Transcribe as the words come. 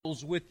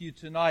Bibles with you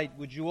tonight,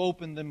 would you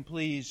open them,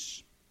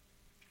 please,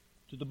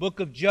 to the book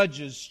of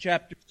Judges,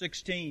 chapter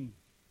 16.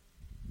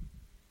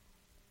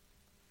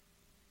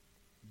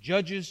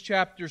 Judges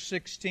chapter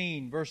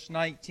 16, verse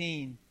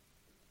 19.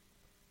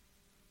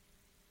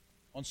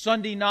 On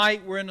Sunday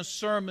night, we're in a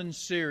sermon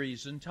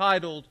series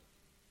entitled,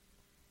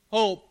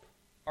 Hope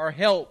or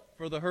Help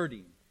for the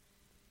Hurting.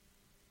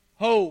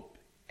 Hope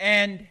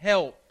and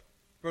help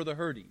for the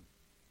hurting.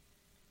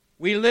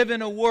 We live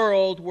in a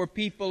world where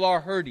people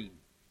are hurting.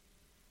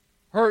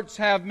 Hurts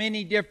have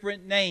many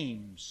different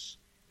names.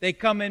 They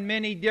come in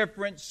many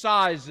different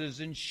sizes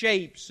and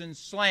shapes and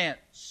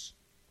slants.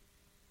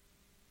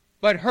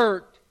 But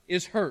hurt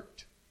is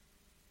hurt.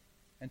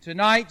 And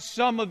tonight,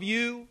 some of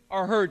you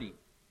are hurting.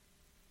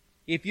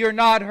 If you're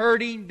not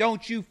hurting,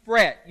 don't you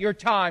fret. Your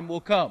time will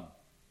come.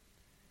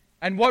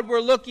 And what we're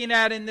looking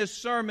at in this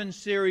sermon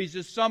series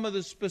is some of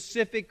the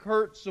specific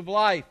hurts of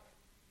life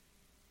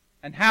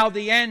and how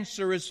the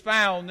answer is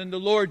found in the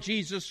Lord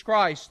Jesus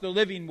Christ, the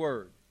living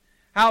Word.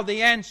 How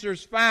the answer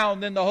is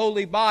found in the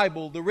Holy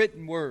Bible, the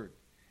written Word.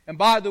 And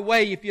by the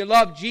way, if you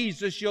love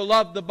Jesus, you'll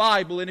love the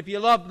Bible. And if you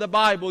love the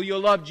Bible,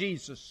 you'll love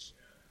Jesus.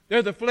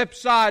 They're the flip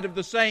side of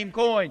the same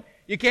coin.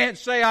 You can't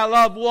say I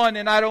love one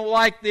and I don't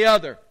like the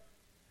other.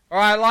 Or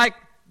I like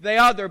the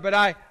other, but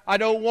I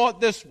don't want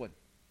this one.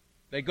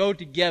 They go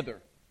together.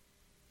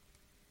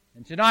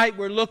 And tonight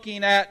we're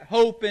looking at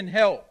hope and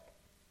help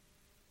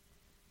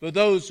for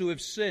those who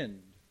have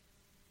sinned.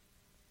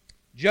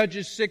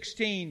 Judges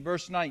 16,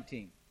 verse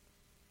 19.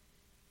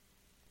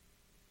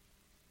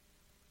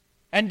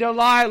 And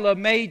Delilah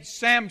made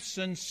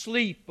Samson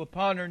sleep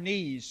upon her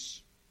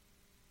knees.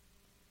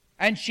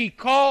 And she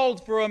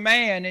called for a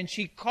man, and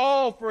she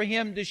called for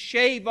him to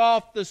shave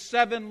off the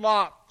 7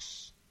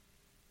 locks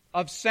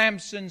of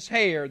Samson's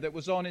hair that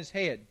was on his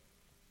head.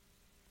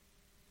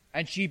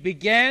 And she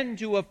began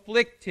to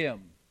afflict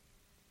him,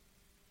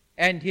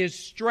 and his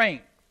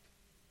strength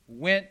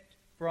went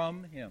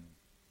from him.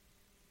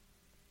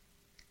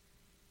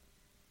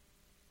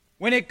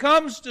 When it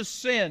comes to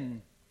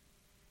sin,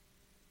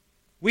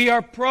 we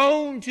are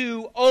prone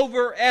to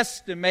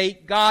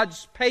overestimate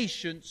God's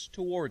patience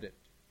toward it.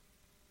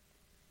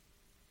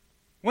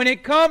 When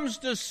it comes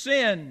to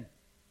sin,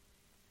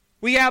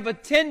 we have a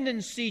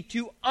tendency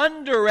to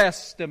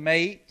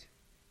underestimate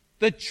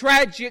the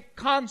tragic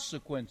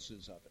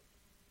consequences of it.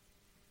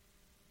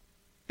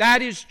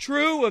 That is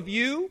true of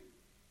you.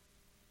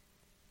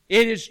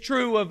 It is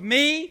true of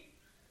me.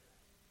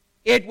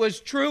 It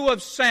was true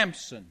of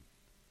Samson.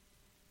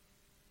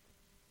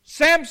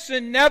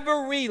 Samson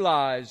never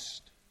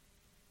realized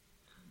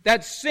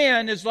that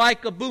sin is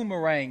like a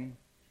boomerang.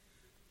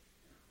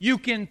 You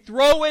can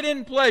throw it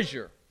in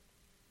pleasure,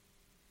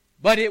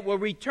 but it will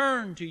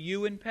return to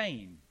you in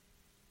pain.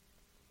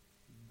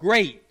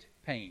 Great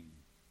pain.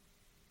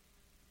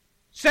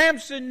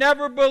 Samson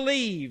never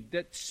believed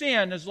that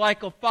sin is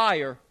like a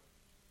fire.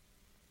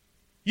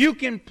 You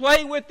can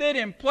play with it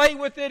and play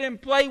with it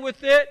and play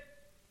with it,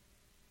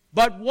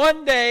 but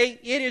one day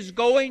it is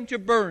going to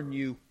burn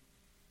you,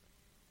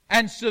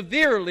 and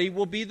severely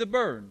will be the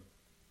burn.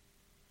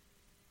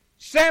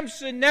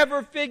 Samson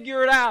never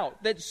figured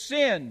out that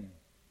sin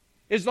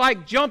is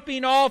like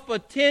jumping off a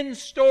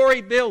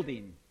 10-story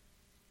building.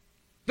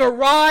 The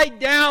ride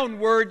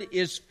downward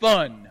is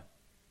fun,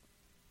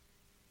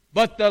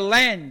 but the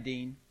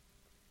landing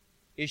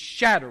is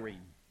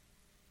shattering.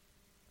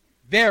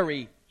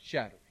 Very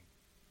shattering.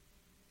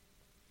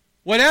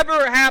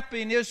 Whatever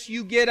happiness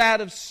you get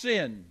out of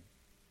sin,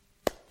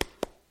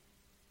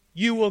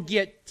 you will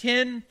get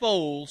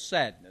 10-fold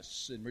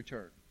sadness in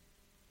return.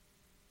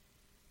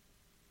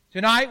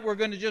 Tonight we're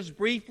going to just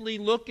briefly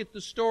look at the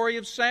story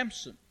of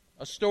Samson,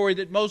 a story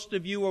that most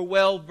of you are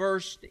well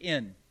versed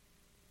in.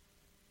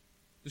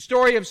 The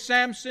story of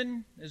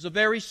Samson is a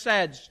very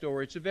sad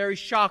story. It's a very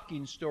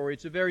shocking story.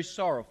 It's a very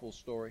sorrowful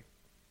story.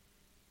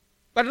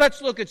 But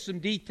let's look at some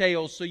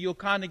details so you'll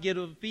kind of get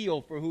a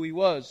feel for who he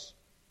was.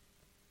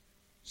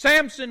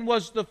 Samson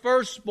was the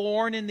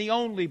firstborn and the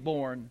only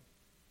born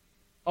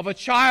of a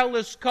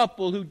childless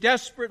couple who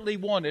desperately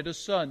wanted a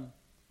son.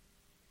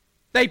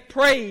 They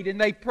prayed and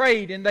they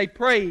prayed and they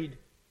prayed.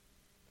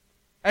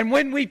 And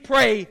when we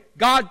pray,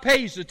 God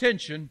pays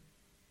attention.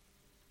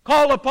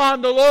 Call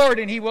upon the Lord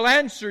and He will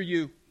answer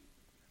you.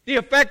 The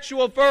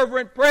effectual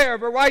fervent prayer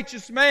of a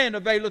righteous man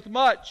availeth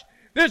much.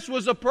 This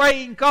was a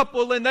praying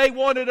couple and they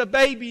wanted a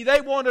baby. They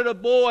wanted a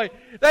boy.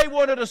 They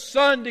wanted a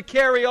son to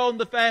carry on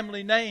the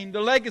family name, the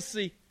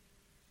legacy.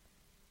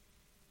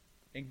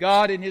 And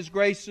God in His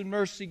grace and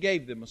mercy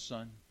gave them a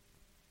son.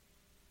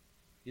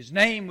 His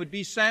name would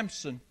be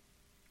Samson.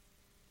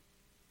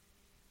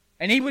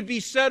 And he would be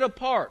set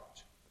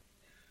apart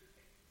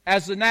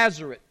as a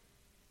Nazarite.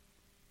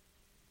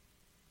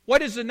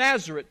 What is a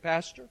Nazarite,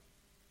 Pastor?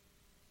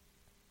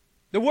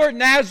 The word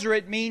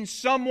Nazarite means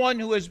someone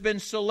who has been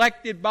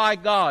selected by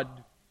God.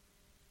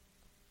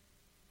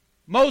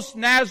 Most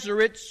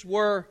Nazarites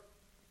were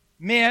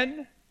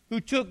men who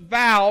took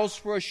vows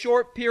for a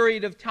short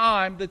period of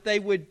time that they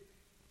would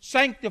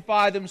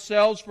sanctify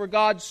themselves for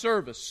God's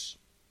service.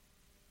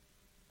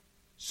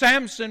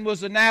 Samson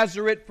was a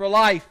Nazarite for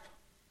life.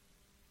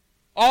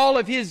 All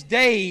of his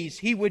days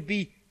he would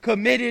be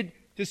committed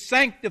to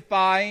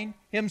sanctifying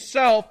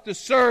himself to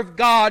serve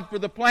God for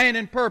the plan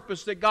and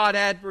purpose that God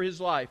had for his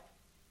life.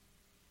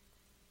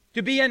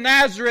 To be a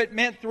Nazarite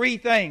meant three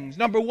things.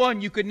 Number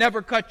one, you could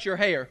never cut your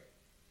hair.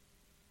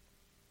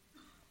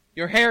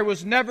 Your hair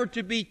was never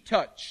to be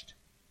touched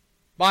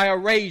by a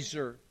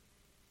razor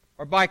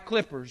or by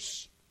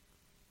clippers.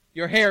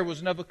 Your hair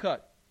was never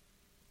cut.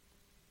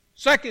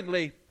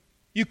 Secondly,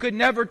 you could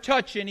never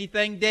touch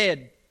anything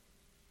dead.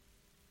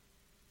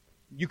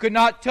 You could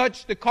not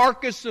touch the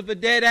carcass of a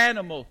dead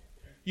animal.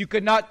 You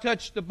could not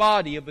touch the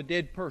body of a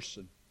dead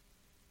person.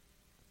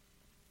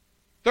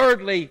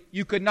 Thirdly,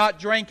 you could not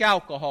drink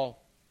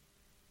alcohol.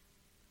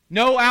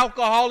 No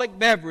alcoholic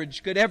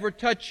beverage could ever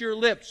touch your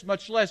lips,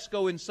 much less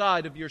go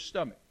inside of your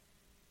stomach.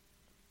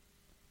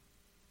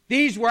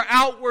 These were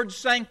outward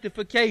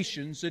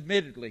sanctifications,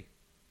 admittedly.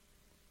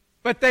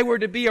 But they were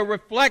to be a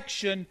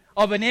reflection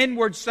of an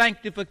inward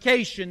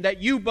sanctification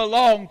that you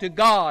belong to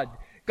God.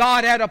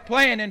 God had a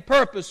plan and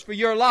purpose for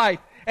your life,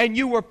 and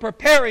you were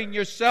preparing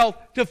yourself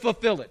to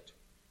fulfill it.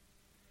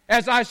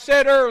 As I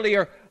said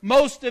earlier,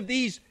 most of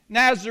these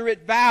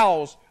Nazarite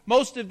vows,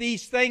 most of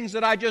these things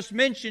that I just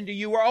mentioned to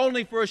you were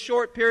only for a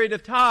short period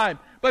of time.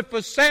 But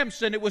for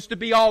Samson, it was to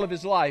be all of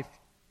his life.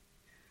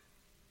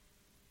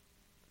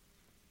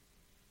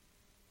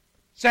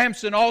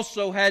 Samson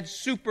also had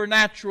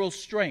supernatural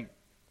strength.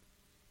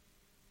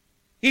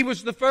 He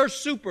was the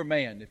first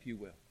Superman, if you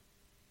will.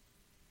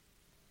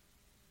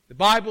 The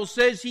Bible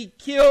says he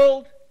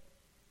killed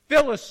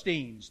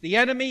Philistines, the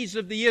enemies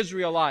of the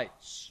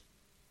Israelites,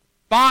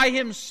 by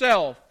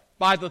himself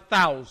by the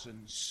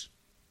thousands.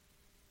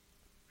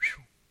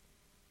 Whew.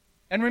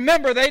 And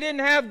remember, they didn't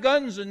have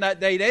guns in that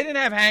day. They didn't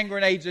have hand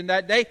grenades in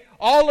that day.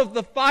 All of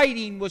the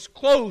fighting was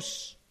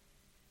close,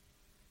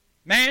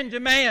 man to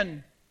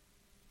man.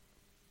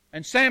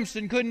 And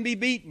Samson couldn't be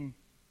beaten.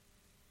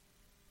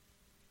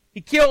 He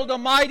killed a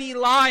mighty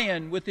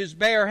lion with his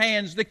bare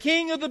hands, the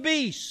king of the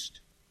beast.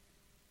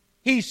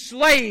 He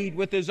slayed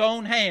with his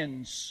own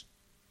hands.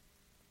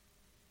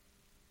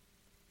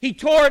 He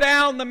tore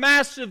down the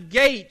massive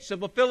gates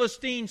of a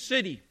Philistine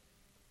city.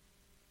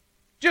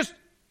 Just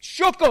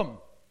shook them.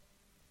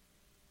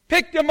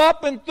 Picked them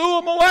up and threw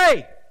them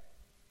away.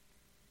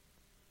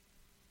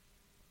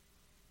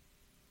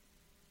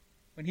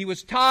 When he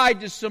was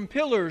tied to some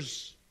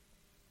pillars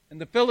in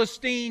the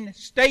Philistine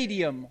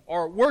stadium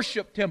or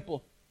worship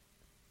temple,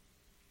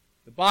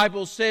 the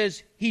Bible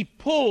says he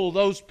pulled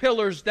those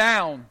pillars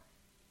down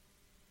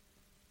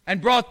and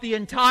brought the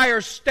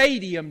entire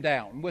stadium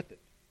down with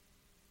it.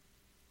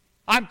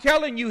 I'm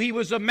telling you, he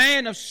was a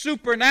man of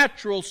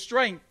supernatural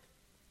strength.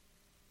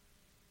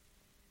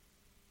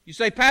 You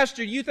say,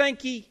 Pastor, you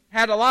think he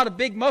had a lot of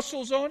big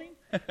muscles on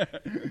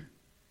him?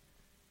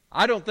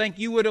 I don't think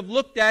you would have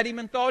looked at him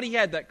and thought he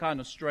had that kind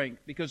of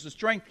strength, because the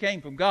strength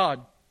came from God.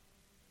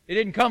 It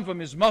didn't come from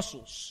his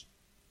muscles.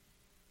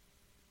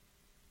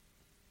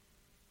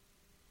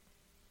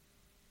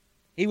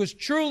 He was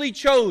truly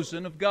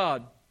chosen of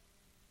God.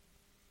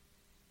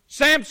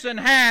 Samson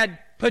had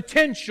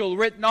potential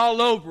written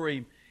all over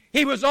him.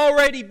 He was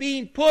already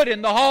being put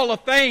in the Hall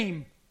of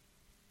Fame.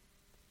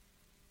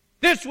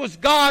 This was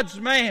God's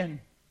man.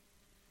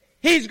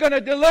 He's going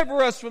to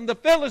deliver us from the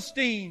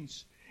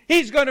Philistines.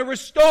 He's going to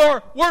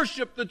restore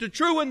worship to the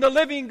true and the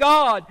living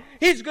God.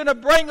 He's going to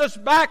bring us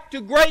back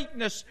to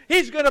greatness.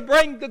 He's going to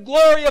bring the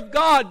glory of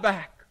God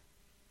back.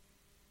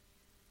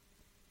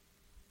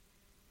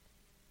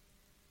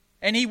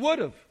 And he would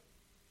have.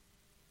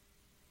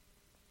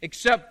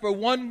 Except for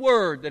one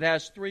word that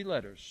has 3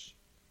 letters.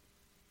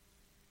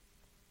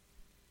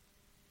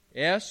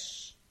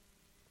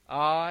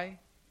 S-I-N.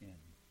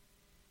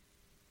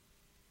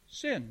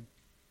 Sin.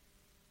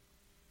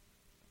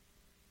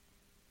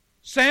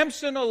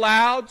 Samson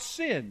allowed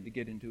sin to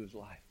get into his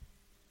life.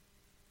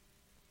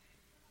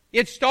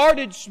 It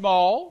started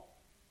small,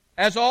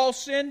 as all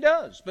sin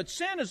does. But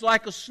sin is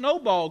like a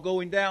snowball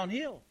going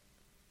downhill.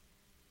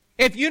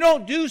 If you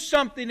don't do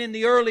something in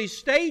the early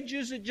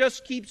stages, it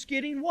just keeps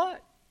getting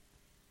what?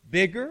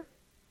 Bigger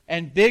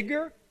and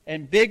bigger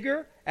and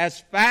bigger, as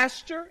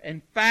faster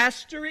and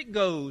faster it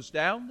goes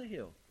down the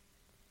hill.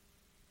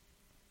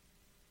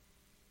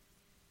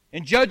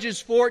 In Judges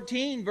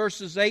 14,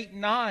 verses 8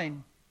 and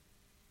 9,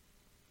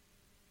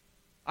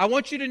 I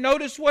want you to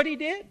notice what he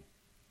did.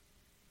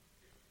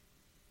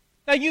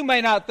 Now, you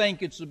may not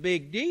think it's a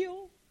big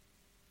deal.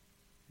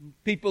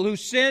 People who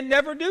sin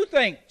never do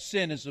think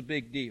sin is a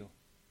big deal.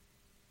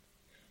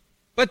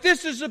 But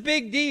this is a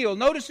big deal.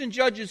 Notice in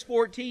Judges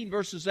 14,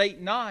 verses 8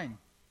 and 9.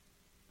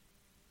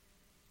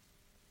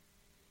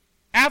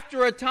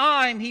 After a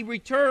time, he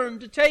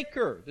returned to take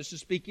her. This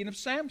is speaking of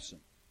Samson.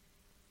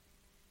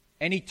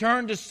 And he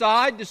turned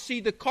aside to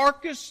see the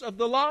carcass of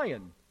the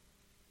lion.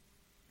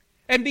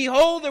 And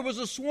behold, there was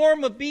a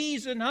swarm of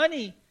bees and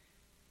honey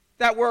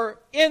that were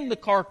in the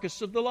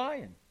carcass of the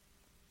lion.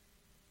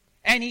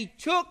 And he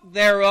took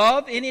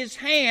thereof in his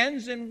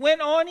hands and went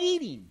on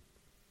eating.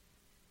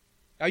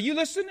 Are you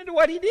listening to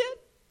what he did?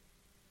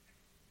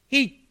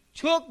 he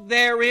took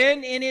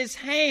therein in his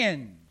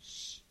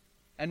hands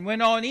and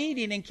went on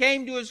eating, and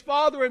came to his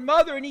father and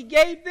mother, and he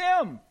gave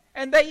them,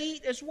 and they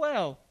eat as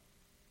well.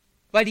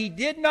 But he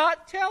did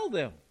not tell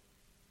them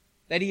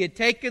that he had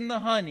taken the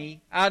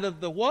honey out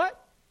of the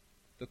what?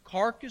 The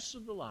carcass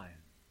of the lion.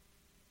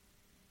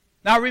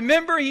 Now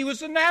remember, he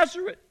was a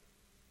Nazarite.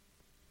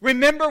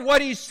 Remember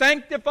what he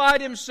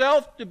sanctified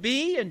himself to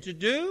be and to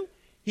do.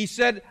 He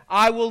said,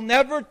 I will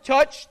never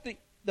touch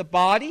the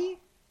body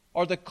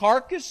or the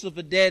carcass of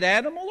a dead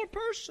animal or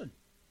person.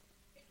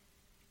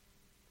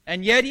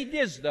 And yet he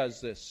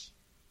does this.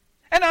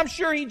 And I'm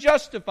sure he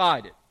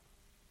justified it.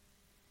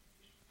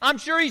 I'm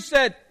sure he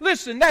said,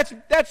 listen,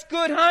 that's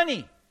good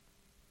honey.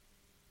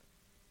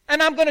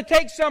 And I'm going to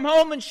take some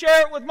home and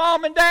share it with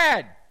Mom and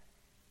Dad.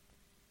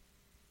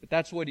 But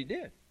that's what he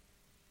did.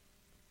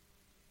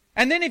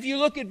 And then if you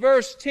look at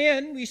verse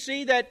 10, we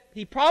see that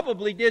he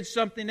probably did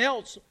something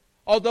else.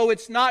 Although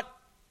it's not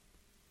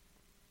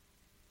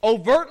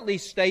overtly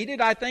stated,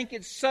 I think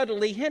it's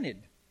subtly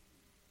hinted.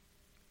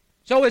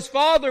 So his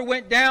father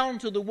went down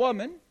to the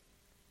woman,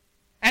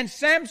 and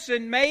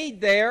Samson made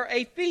there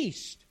a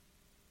feast.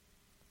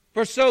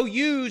 For so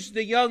used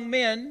the young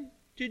men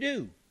to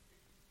do.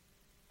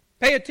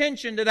 Pay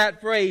attention to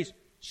that phrase,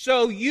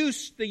 so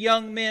used the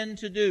young men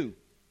to do.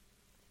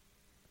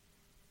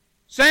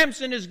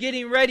 Samson is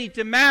getting ready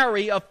to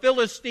marry a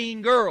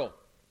Philistine girl.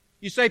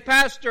 You say,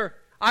 Pastor,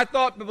 I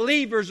thought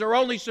believers are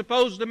only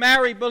supposed to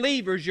marry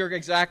believers. You're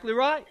exactly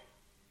right.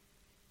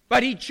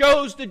 But he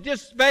chose to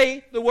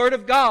disobey the word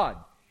of God.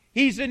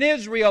 He's an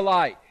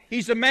Israelite.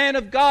 He's a man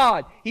of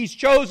God. He's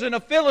chosen a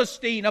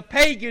Philistine, a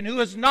pagan who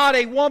is not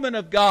a woman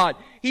of God.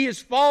 He has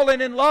fallen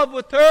in love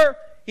with her.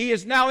 He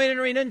is now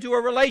entering into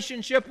a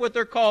relationship with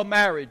her called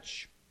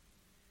marriage.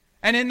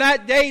 And in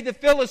that day, the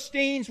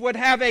Philistines would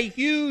have a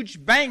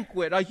huge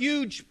banquet, a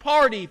huge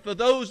party for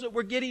those that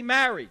were getting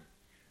married.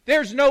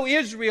 There's no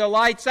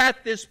Israelites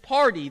at this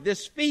party,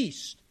 this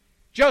feast,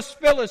 just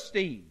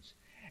Philistines.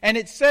 And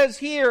it says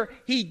here,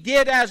 he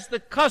did as the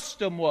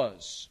custom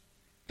was.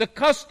 The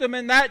custom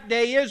in that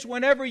day is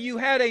whenever you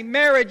had a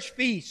marriage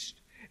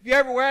feast, if you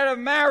ever had a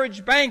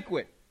marriage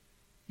banquet,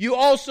 you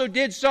also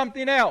did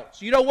something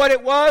else. You know what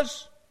it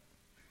was?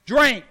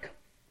 Drink.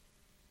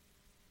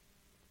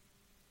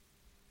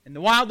 And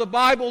while the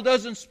Bible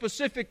doesn't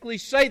specifically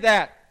say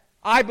that,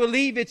 I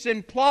believe it's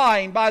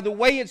implying by the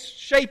way it's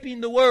shaping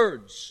the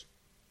words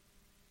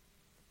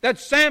that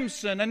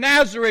Samson, a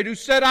Nazarite who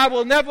said, I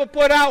will never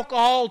put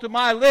alcohol to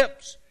my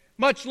lips,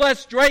 much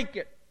less drink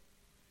it,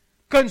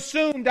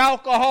 consumed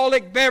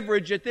alcoholic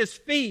beverage at this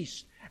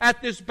feast,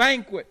 at this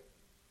banquet,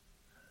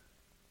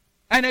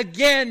 and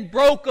again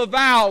broke a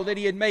vow that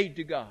he had made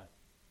to God.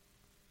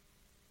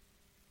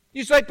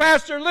 You say,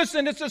 Pastor,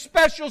 listen, it's a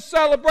special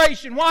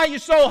celebration. Why are you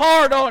so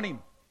hard on him?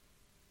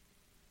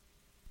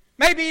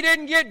 Maybe he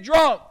didn't get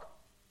drunk.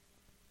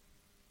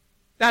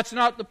 That's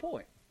not the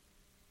point.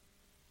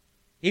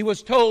 He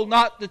was told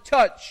not to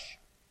touch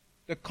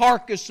the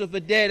carcass of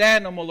a dead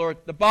animal or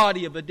the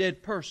body of a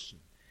dead person.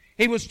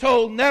 He was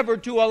told never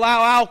to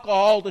allow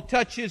alcohol to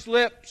touch his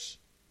lips.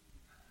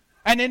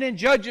 And then in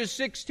Judges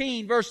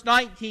 16, verse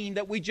 19,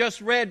 that we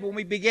just read when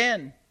we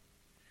began,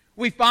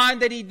 we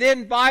find that he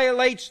then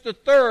violates the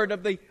third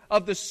of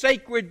the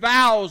sacred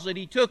vows that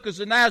he took as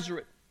a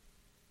Nazarite.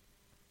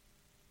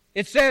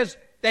 It says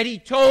that he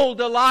told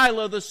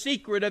Delilah the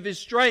secret of his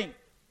strength.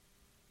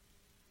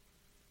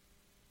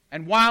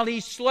 And while he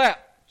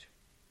slept,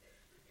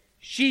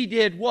 she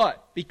did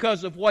what?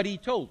 Because of what he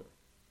told her.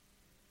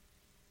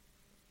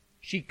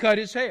 She cut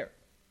his hair.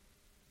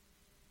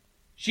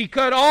 She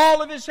cut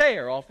all of his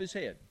hair off his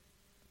head.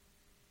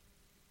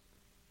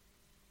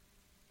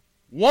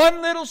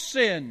 One little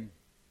sin,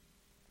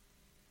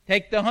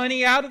 take the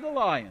honey out of the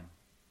lion,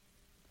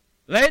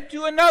 led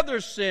to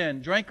another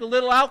sin, drank a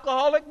little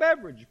alcoholic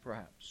beverage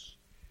perhaps,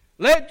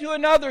 led to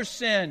another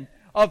sin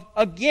of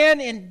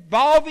again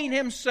involving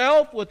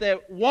himself with a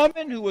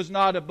woman who was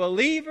not a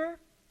believer.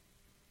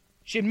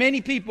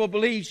 Many people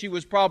believe she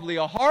was probably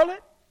a harlot,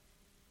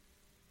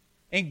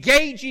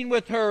 engaging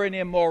with her in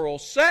immoral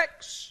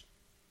sex,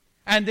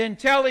 and then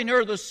telling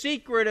her the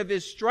secret of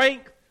his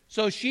strength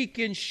so she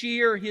can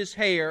shear his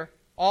hair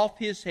off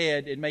his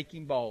head and make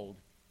him bald.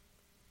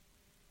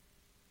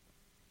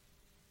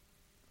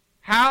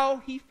 How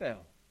he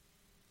fell.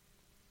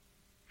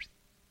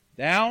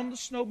 Down the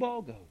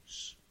snowball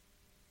goes.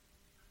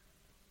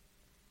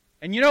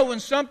 And you know, when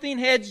something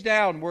heads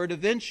downward,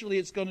 eventually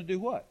it's going to do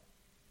what?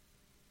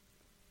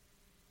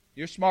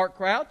 You're a smart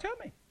crowd, tell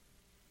me.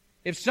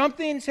 If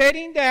something's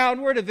heading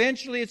downward,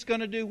 eventually it's going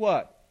to do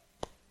what?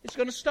 It's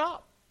going to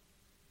stop.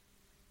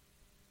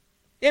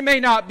 It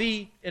may not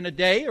be in a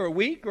day or a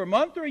week or a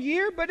month or a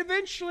year, but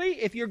eventually,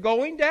 if you're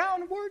going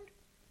downward,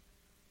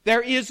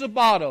 there is a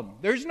bottom.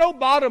 There's no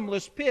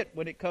bottomless pit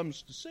when it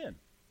comes to sin.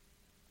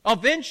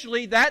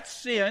 Eventually, that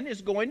sin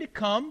is going to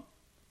come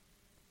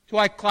to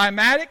a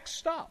climatic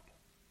stop.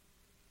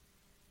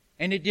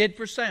 And it did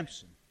for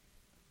Samson.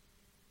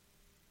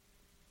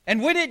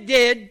 And when it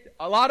did,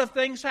 a lot of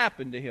things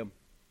happened to him.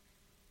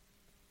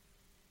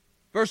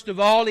 First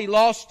of all, he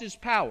lost his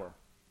power.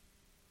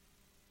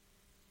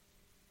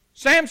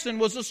 Samson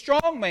was a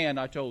strong man,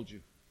 I told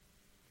you.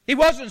 He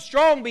wasn't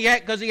strong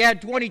because he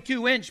had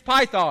 22-inch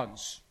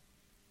pythons.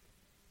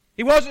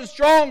 He wasn't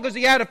strong because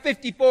he had a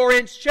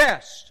 54-inch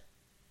chest.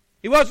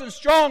 He wasn't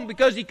strong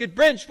because he could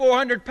bench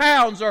 400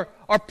 pounds or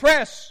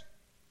press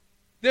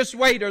this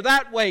weight or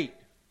that weight.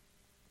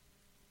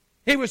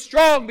 He was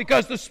strong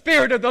because the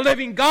Spirit of the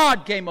living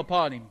God came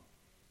upon him.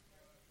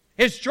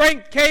 His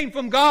strength came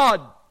from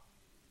God.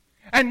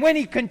 And when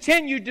he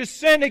continued to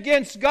sin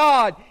against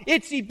God,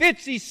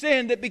 itsy-bitsy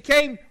sin that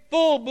became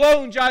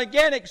full-blown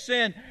gigantic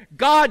sin,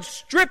 God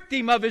stripped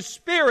him of his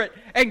spirit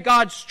and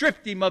God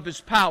stripped him of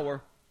his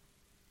power.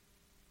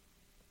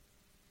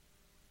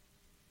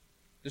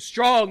 The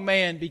strong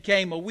man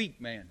became a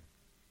weak man.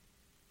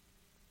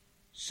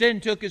 Sin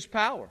took his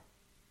power.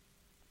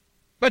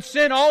 But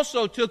sin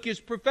also took his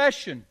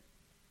profession.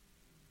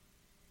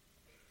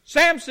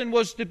 Samson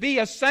was to be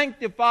a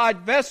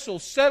sanctified vessel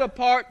set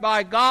apart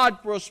by God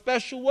for a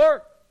special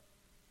work.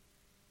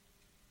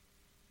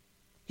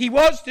 He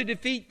was to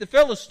defeat the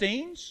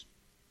Philistines,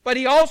 but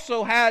he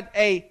also had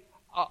a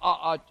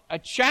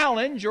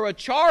challenge or a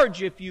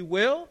charge, if you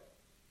will,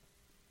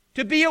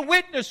 to be a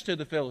witness to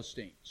the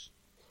Philistines.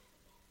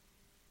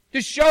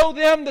 To show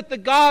them that the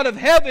God of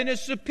heaven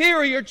is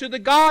superior to the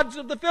gods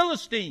of the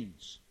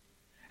Philistines.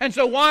 And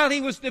so while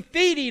he was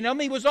defeating them,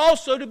 he was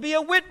also to be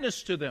a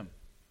witness to them.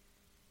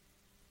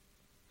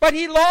 But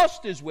he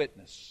lost his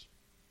witness.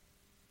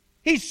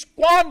 He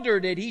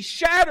squandered it. He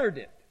shattered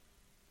it.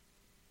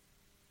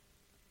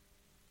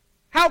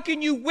 How can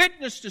you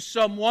witness to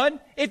someone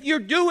if you're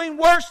doing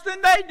worse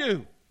than they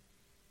do?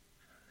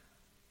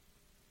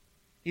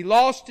 He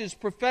lost his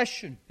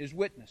profession, his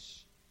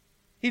witness.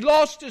 He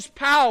lost his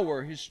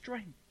power, his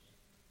strength.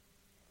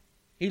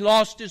 He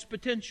lost his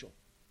potential.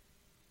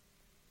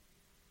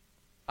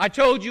 I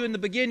told you in the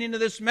beginning of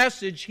this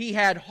message, he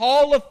had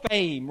Hall of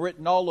Fame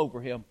written all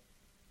over him.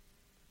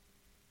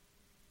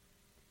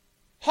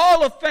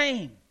 Hall of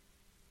Fame.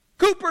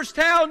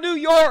 Cooperstown, New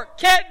York,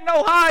 Canton,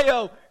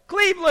 Ohio,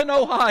 Cleveland,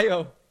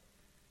 Ohio.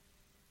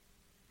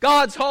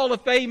 God's Hall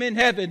of Fame in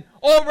heaven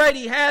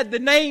already had the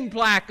name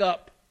plaque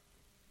up.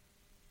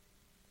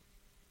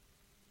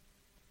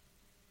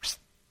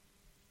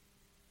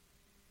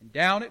 And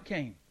down it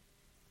came.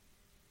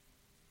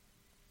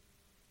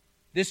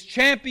 This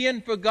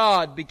champion for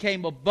God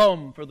became a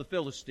bum for the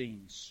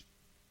Philistines.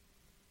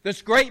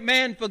 This great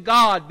man for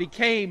God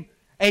became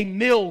a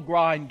mill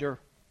grinder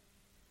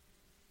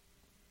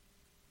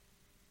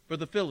for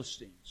the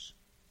Philistines.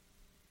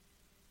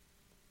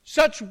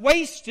 Such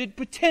wasted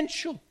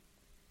potential.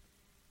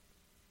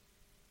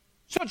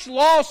 Such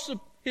loss of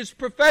his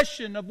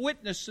profession of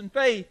witness and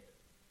faith.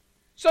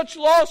 Such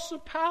loss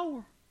of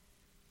power.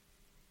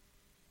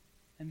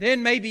 And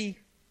then maybe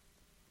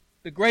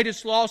the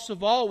greatest loss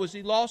of all was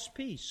he lost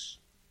peace.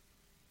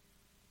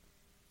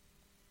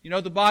 You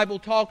know, the Bible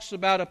talks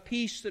about a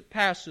peace that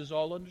passes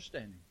all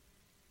understanding.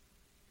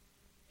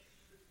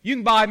 You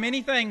can buy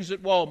many things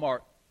at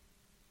Walmart,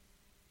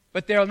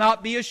 but there'll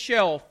not be a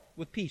shelf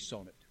with peace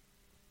on it.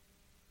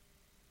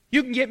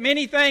 You can get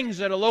many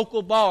things at a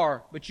local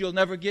bar, but you'll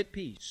never get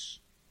peace.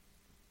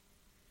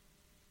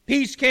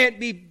 Peace can't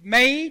be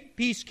made.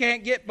 Peace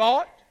can't get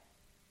bought.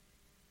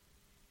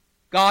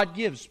 God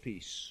gives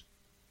peace.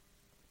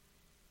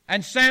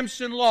 And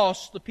Samson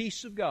lost the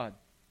peace of God.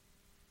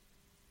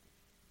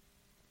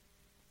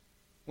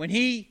 When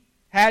he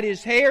had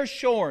his hair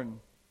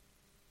shorn,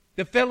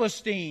 the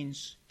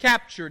Philistines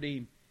captured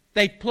him.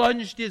 They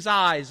plunged his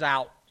eyes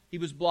out. He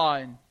was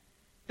blind.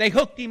 They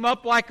hooked him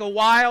up like a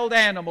wild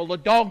animal, a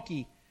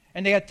donkey,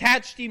 and they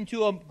attached him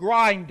to a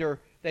grinder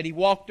that he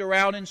walked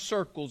around in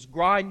circles,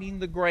 grinding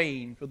the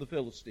grain for the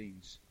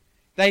Philistines.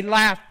 They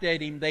laughed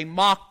at him. They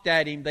mocked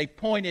at him. They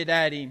pointed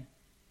at him.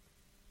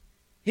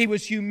 He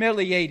was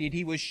humiliated.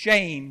 He was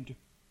shamed.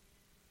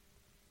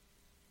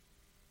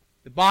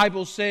 The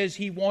Bible says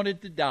he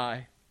wanted to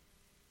die.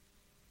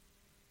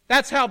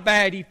 That's how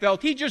bad he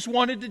felt. He just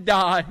wanted to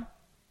die.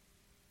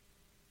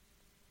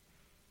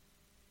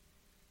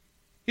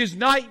 His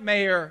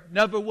nightmare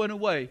never went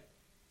away.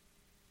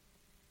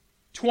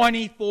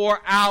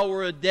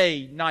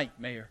 24-hour-a-day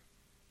nightmare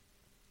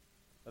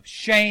of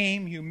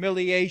shame,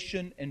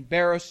 humiliation,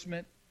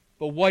 embarrassment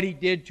for what he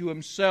did to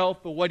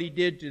himself, for what he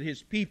did to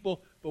his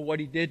people, for what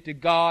he did to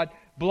God.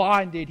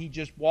 Blinded, he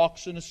just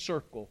walks in a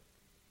circle,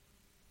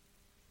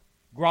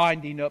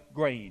 grinding up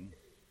grain.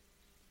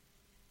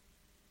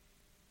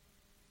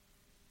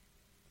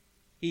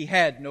 He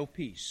had no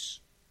peace.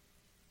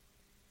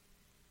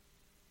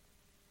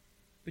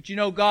 But you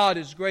know, God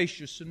is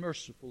gracious and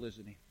merciful,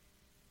 isn't He?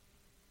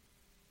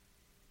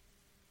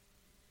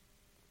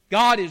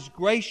 God is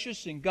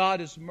gracious and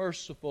God is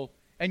merciful.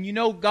 And you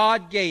know,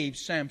 God gave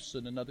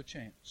Samson another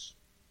chance.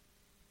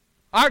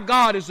 Our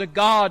God is a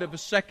God of a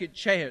second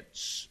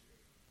chance.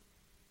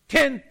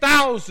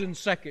 10,000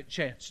 second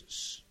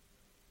chances.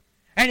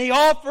 And He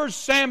offers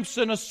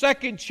Samson a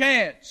second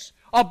chance.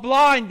 A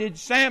blinded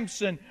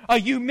Samson, a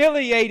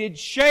humiliated,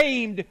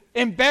 shamed,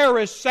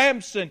 embarrassed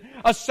Samson,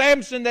 a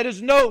Samson that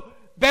is no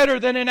better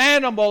than an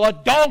animal, a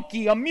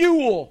donkey, a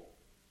mule,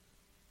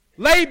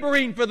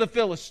 laboring for the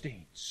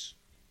Philistines.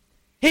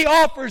 He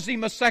offers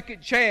him a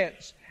second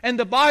chance. And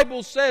the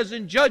Bible says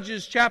in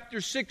Judges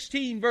chapter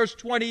 16, verse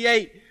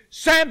 28,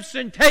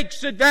 Samson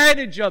takes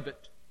advantage of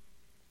it.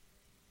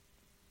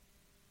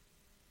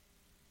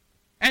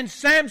 And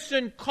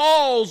Samson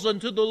calls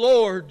unto the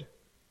Lord.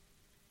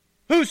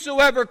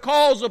 Whosoever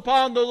calls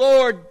upon the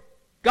Lord,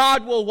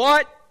 God will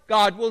what?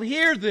 God will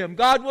hear them.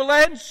 God will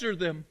answer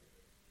them.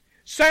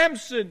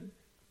 Samson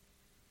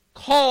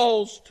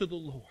calls to the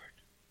Lord.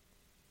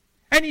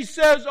 And he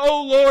says,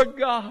 O Lord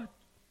God,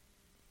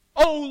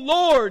 O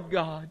Lord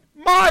God,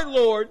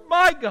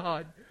 my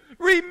God,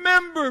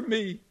 remember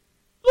me.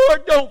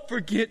 Lord, don't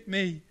forget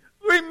me.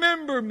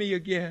 Remember me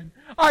again.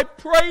 I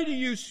pray to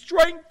you,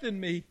 strengthen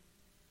me.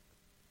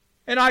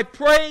 And I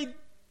pray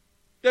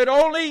that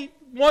only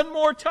one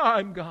more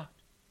time, God,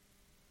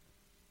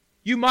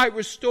 you might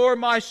restore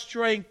my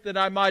strength that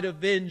I might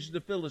avenge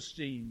the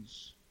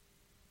Philistines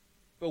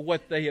for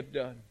what they have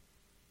done.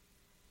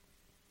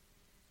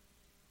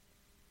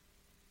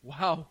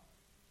 Wow.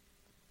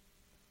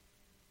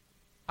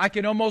 I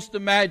can almost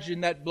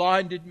imagine that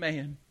blinded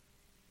man,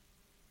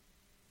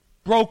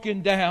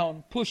 broken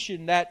down,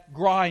 pushing that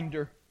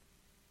grinder,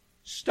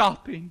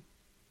 stopping,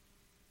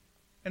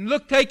 and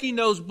taking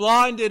those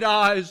blinded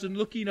eyes and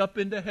looking up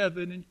into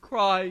heaven and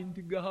crying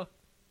to God.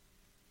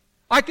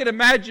 I can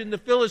imagine the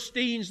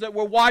Philistines that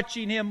were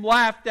watching him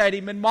laughed at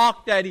him and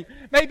mocked at him.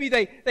 Maybe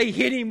they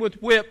hit him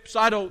with whips,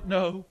 I don't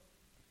know.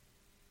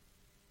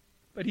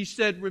 But he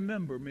said,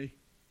 remember me.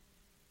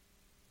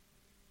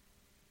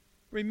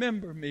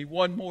 Remember me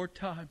one more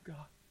time,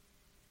 God.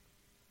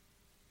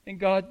 And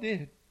God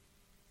did.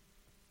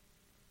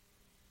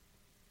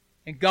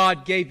 And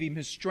God gave him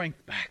his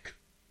strength back.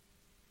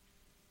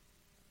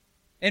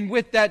 And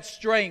with that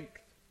strength,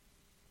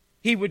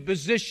 he would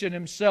position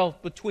himself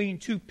between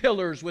two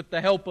pillars with the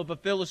help of a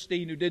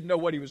Philistine who didn't know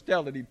what he was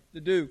telling him to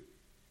do.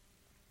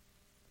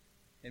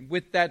 And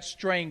with that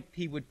strength,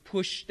 he would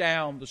push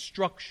down the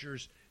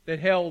structures that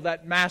held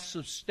that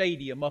massive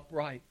stadium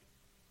upright.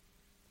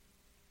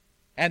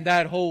 And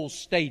that whole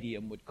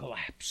stadium would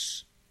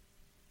collapse.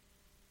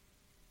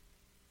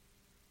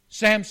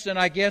 Samson,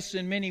 I guess,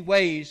 in many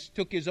ways,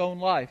 took his own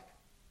life.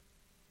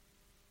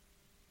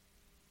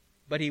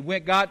 But he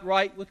got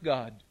right with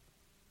God.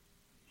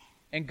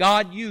 And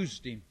God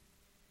used him.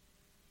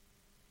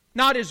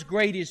 Not as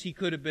great as he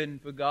could have been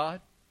for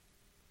God,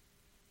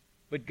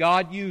 but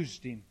God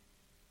used him.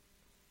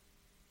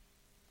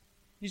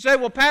 You say,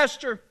 well,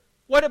 Pastor,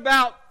 what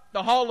about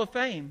the Hall of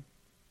Fame?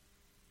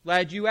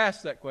 Glad you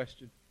asked that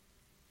question.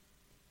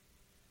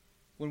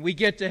 When we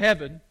get to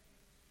heaven,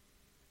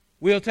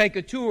 we'll take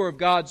a tour of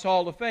God's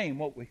Hall of Fame,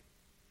 won't we?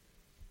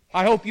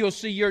 I hope you'll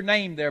see your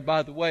name there,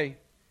 by the way.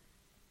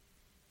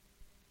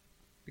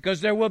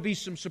 Because there will be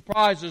some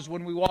surprises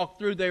when we walk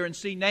through there and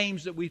see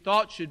names that we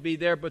thought should be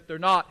there, but they're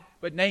not.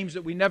 But names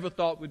that we never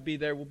thought would be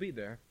there will be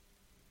there.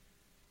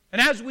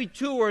 And as we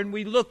tour and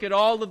we look at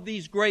all of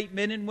these great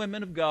men and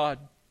women of God,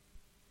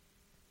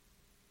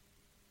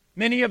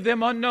 many of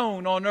them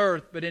unknown on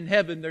earth, but in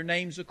heaven their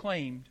names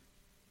acclaimed.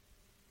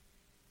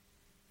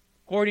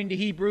 According to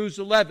Hebrews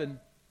 11,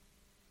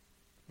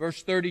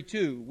 verse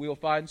 32, we'll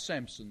find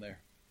Samson there.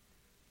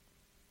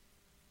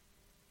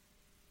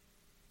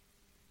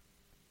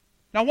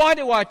 Now, why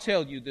do I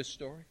tell you this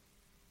story?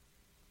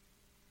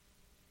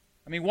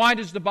 I mean, why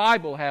does the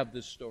Bible have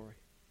this story?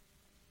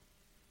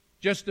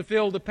 Just to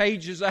fill the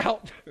pages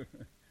out?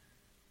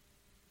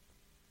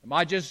 Am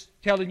I just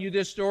telling you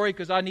this story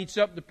because I need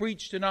something to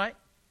preach tonight?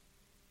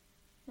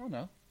 Oh,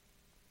 no.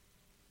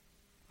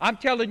 I'm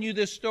telling you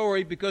this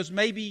story because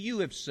maybe you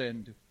have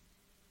sinned.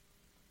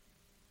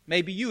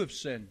 Maybe you have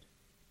sinned.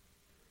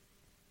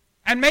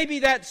 And maybe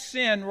that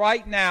sin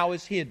right now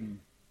is hidden.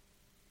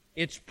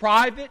 It's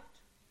private.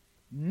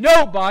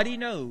 Nobody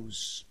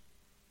knows.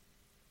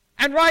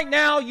 And right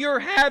now you're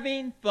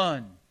having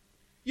fun.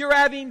 You're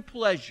having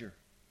pleasure.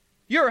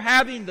 You're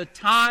having the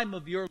time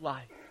of your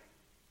life.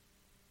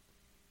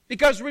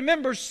 Because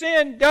remember,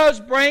 sin does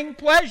bring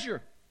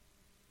pleasure.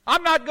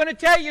 I'm not going to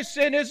tell you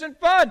sin isn't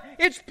fun.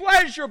 It's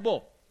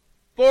pleasurable.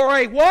 For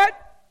a what?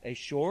 A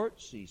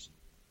short season.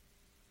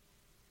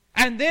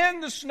 And then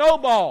the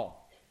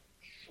snowball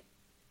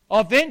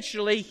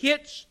eventually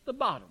hits the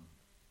bottom.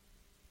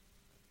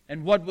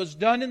 And what was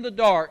done in the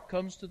dark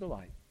comes to the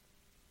light.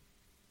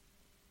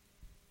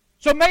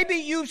 So maybe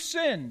you've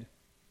sinned.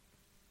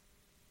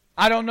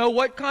 I don't know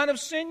what kind of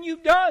sin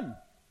you've done.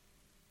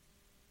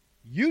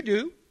 You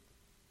do.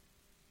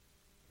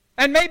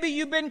 And maybe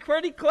you've been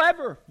pretty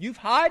clever. You've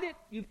hid it.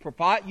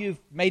 You've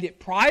made it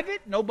private.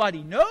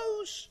 Nobody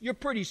knows. You're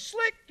pretty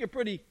slick. You're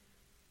pretty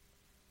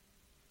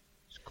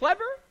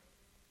clever.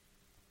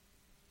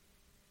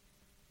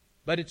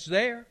 But it's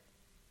there.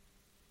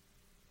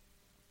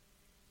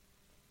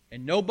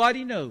 And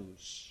nobody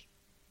knows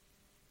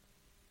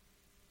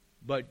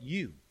but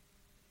you.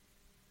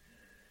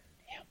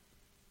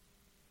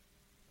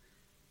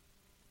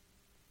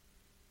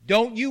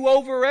 Don't you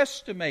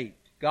overestimate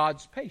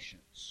God's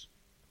patience.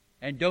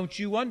 And don't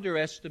you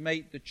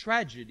underestimate the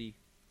tragedy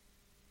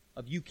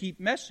of you keep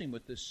messing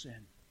with this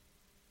sin.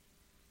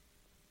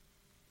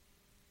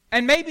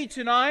 And maybe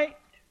tonight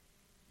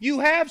you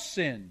have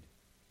sinned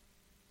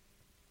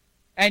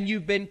and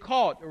you've been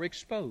caught or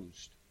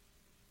exposed.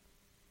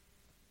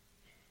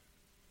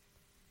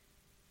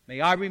 May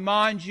I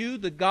remind you,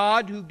 the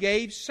God who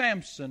gave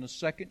Samson a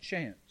second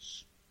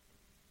chance,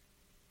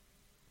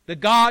 the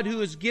God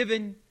who has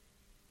given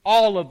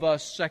all of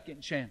us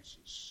second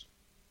chances,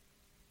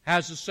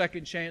 has a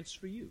second chance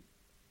for you.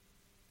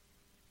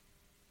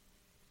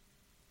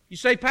 You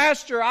say,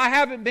 Pastor, I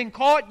haven't been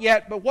caught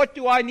yet, but what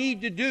do I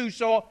need to do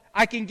so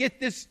I can get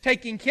this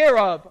taken care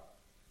of?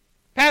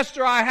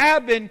 Pastor, I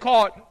have been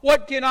caught.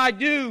 What can I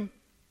do?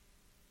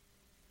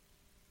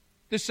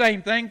 The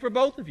same thing for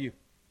both of you.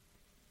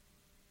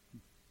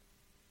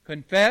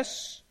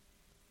 Confess,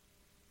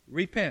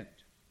 repent,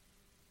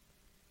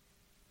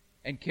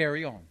 and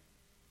carry on.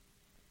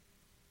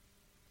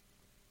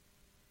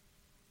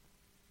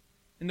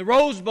 In the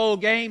Rose Bowl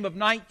game of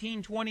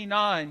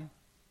 1929,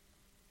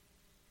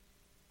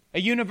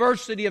 a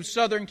University of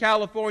Southern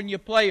California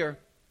player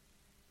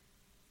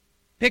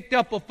picked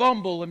up a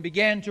fumble and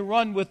began to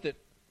run with it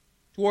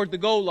toward the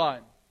goal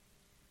line.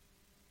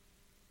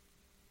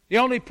 The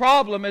only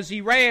problem as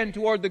he ran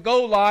toward the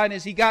goal line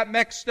is he got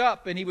mixed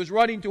up and he was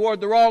running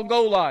toward the wrong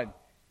goal line.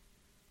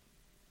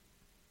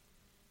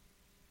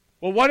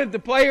 Well, one of the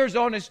players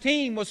on his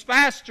team was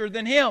faster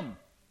than him.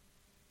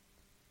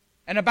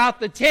 And about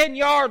the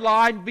 10-yard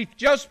line,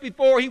 just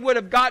before he would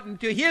have gotten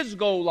to his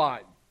goal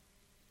line,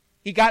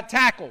 he got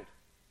tackled.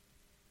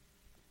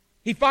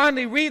 He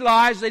finally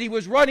realized that he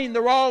was running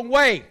the wrong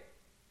way.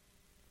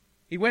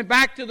 He went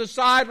back to the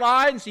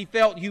sidelines. He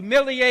felt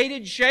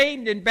humiliated,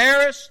 shamed,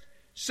 embarrassed.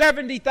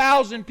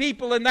 70,000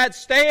 people in that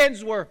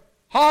stands were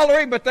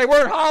hollering, but they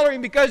weren't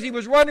hollering because he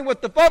was running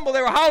with the fumble.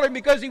 They were hollering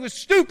because he was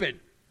stupid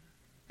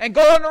and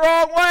going the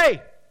wrong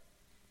way.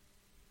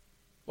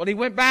 Well, he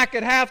went back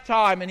at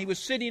halftime and he was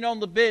sitting on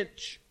the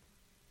bench.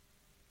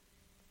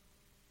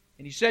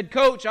 And he said,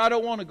 Coach, I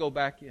don't want to go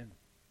back in.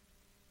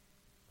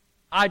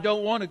 I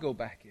don't want to go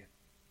back in.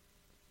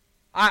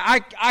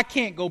 I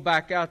can't go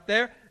back out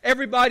there.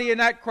 Everybody in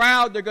that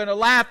crowd, they're going to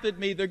laugh at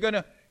me. They're going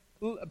to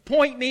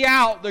point me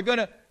out. They're going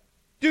to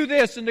do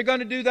this and they're going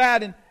to do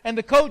that. And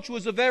the coach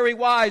was a very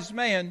wise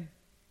man.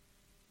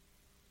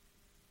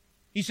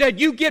 He said,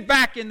 you get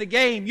back in the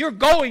game. You're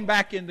going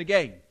back in the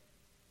game.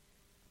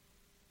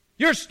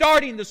 You're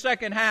starting the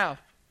second half.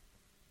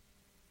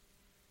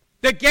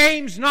 The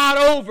game's not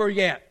over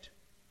yet.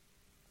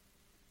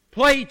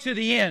 Play to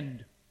the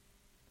end.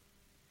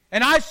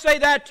 And I say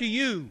that to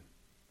you.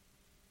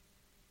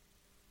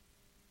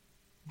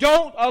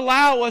 Don't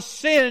allow a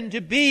sin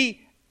to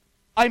be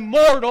a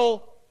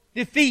mortal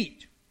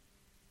defeat.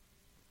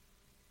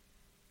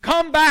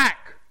 Come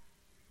back.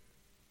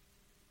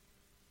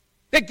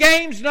 The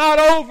game's not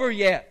over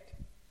yet.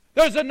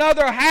 There's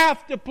another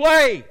half to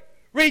play.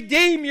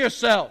 Redeem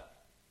yourself.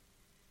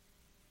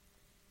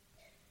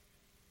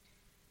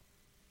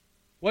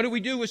 What do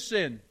we do with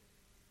sin?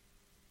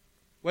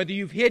 Whether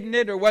you've hidden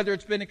it or whether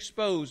it's been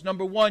exposed.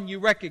 Number one, you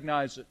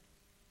recognize it.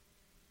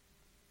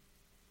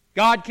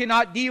 God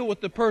cannot deal with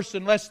the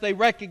person unless they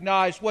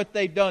recognize what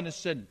they've done is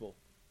sinful.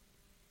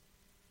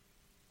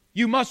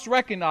 You must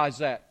recognize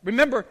that.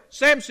 Remember,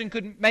 Samson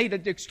couldn't make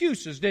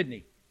excuses, didn't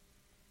he?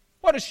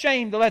 What a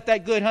shame to let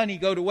that good honey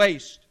go to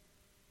waste.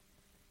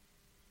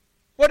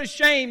 What a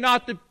shame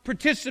not to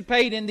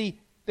participate in the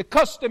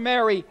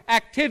customary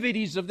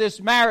activities of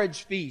this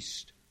marriage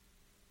feast.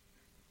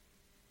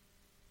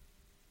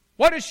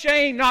 What a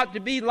shame not to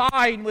be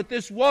lying with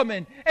this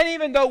woman. And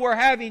even though we're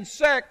having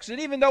sex, and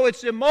even though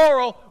it's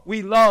immoral,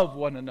 we love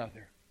one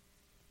another.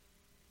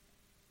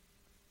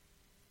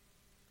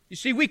 You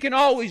see, we can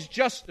always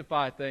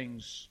justify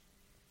things.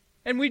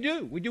 And we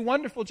do. We do a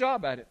wonderful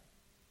job at it.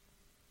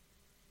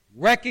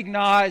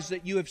 Recognize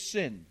that you have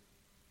sinned.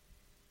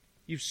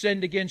 You've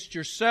sinned against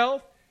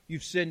yourself.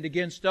 You've sinned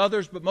against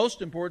others. But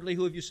most importantly,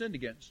 who have you sinned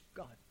against?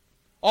 God.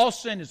 All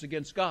sin is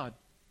against God.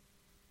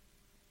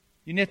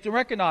 You need to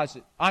recognize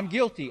it. I'm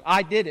guilty.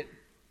 I did it.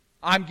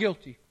 I'm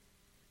guilty.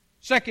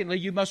 Secondly,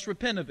 you must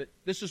repent of it.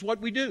 This is what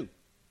we do.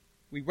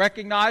 We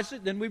recognize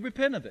it, then we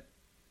repent of it.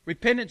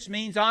 Repentance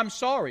means I'm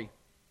sorry.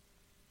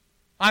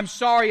 I'm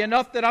sorry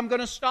enough that I'm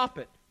going to stop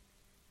it.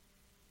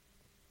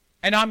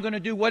 And I'm going to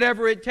do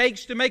whatever it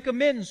takes to make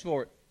amends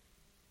for it.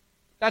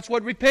 That's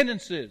what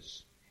repentance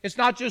is. It's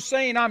not just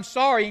saying I'm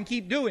sorry and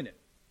keep doing it.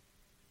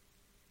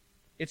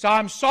 It's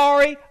I'm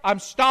sorry, I'm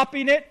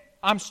stopping it.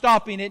 I'm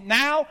stopping it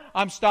now.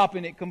 I'm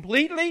stopping it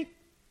completely.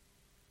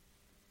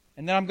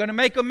 And then I'm going to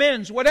make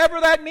amends.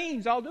 Whatever that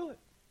means, I'll do it.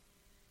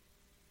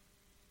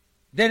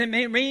 Then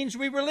it means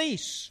we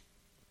release.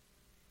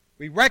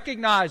 We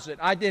recognize it.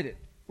 I did it.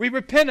 We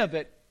repent of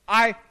it.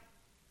 I'm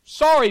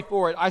sorry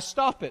for it. I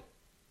stop it.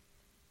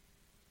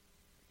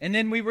 And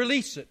then we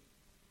release it.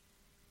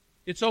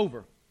 It's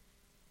over.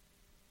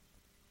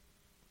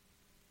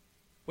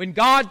 When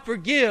God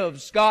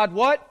forgives, God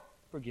what?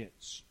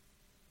 Forgets.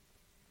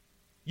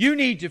 You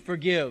need to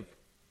forgive.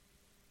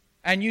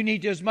 And you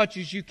need to, as much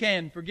as you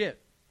can, forget.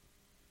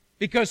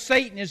 Because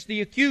Satan is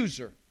the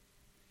accuser.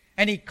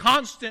 And he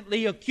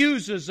constantly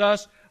accuses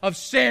us of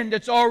sin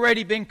that's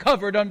already been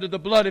covered under the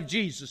blood of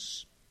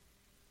Jesus.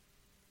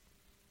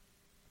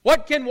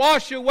 What can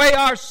wash away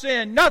our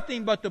sin?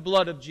 Nothing but the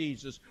blood of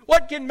Jesus.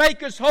 What can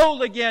make us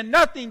whole again?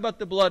 Nothing but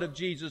the blood of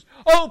Jesus.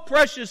 Oh,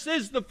 precious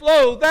is the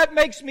flow that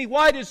makes me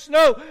white as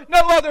snow.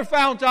 No other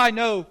fount I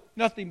know.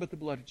 Nothing but the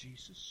blood of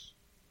Jesus.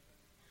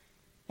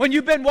 When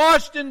you've been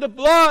washed in the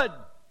blood,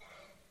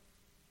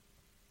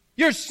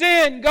 your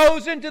sin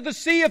goes into the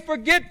sea of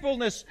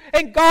forgetfulness,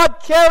 and God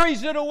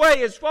carries it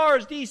away as far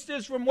as the east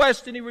is from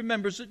west, and He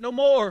remembers it no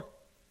more.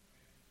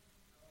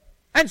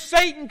 And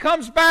Satan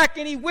comes back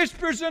and he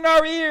whispers in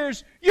our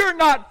ears, "You're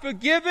not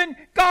forgiven.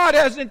 God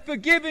hasn't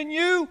forgiven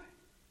you."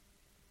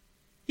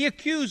 He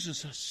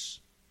accuses us.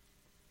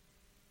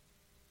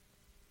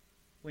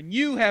 When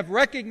you have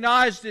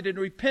recognized it and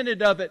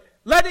repented of it,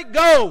 let it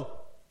go.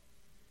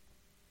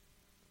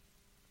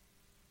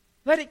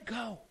 Let it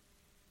go.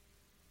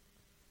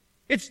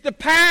 It's the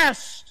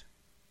past.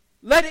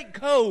 Let it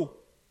go.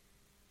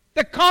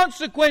 The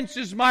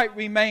consequences might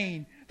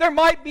remain. There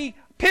might be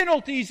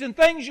penalties and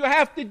things you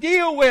have to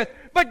deal with,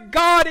 but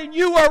God and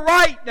you are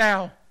right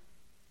now.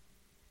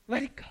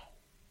 Let it go.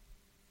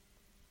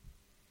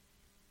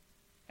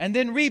 And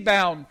then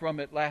rebound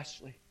from it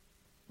lastly.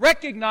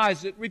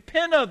 Recognize it,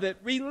 repent of it,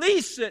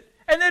 release it,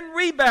 and then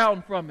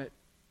rebound from it.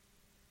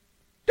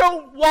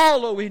 Don't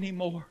wallow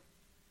anymore.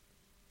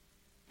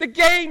 The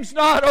game's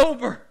not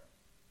over.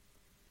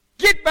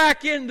 Get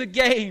back in the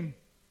game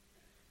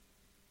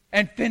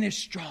and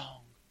finish strong.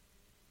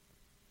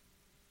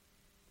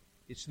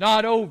 It's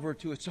not over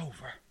till it's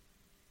over.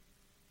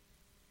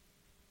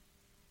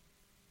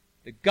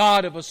 The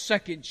God of a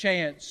second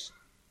chance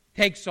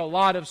takes a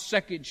lot of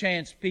second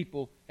chance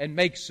people and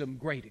makes them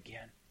great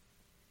again.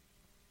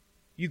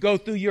 You go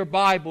through your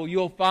Bible,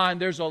 you'll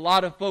find there's a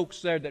lot of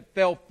folks there that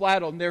fell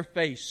flat on their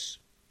face.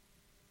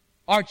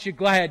 Aren't you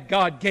glad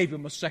God gave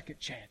them a second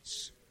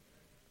chance?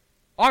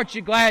 Aren't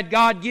you glad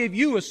God gave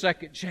you a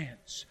second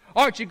chance?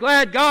 Aren't you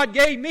glad God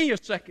gave me a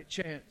second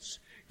chance?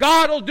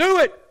 God will do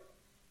it.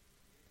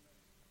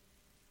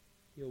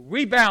 He'll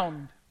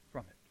rebound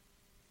from it.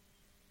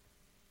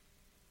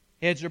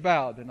 Heads are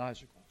bowed and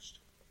eyes are closed.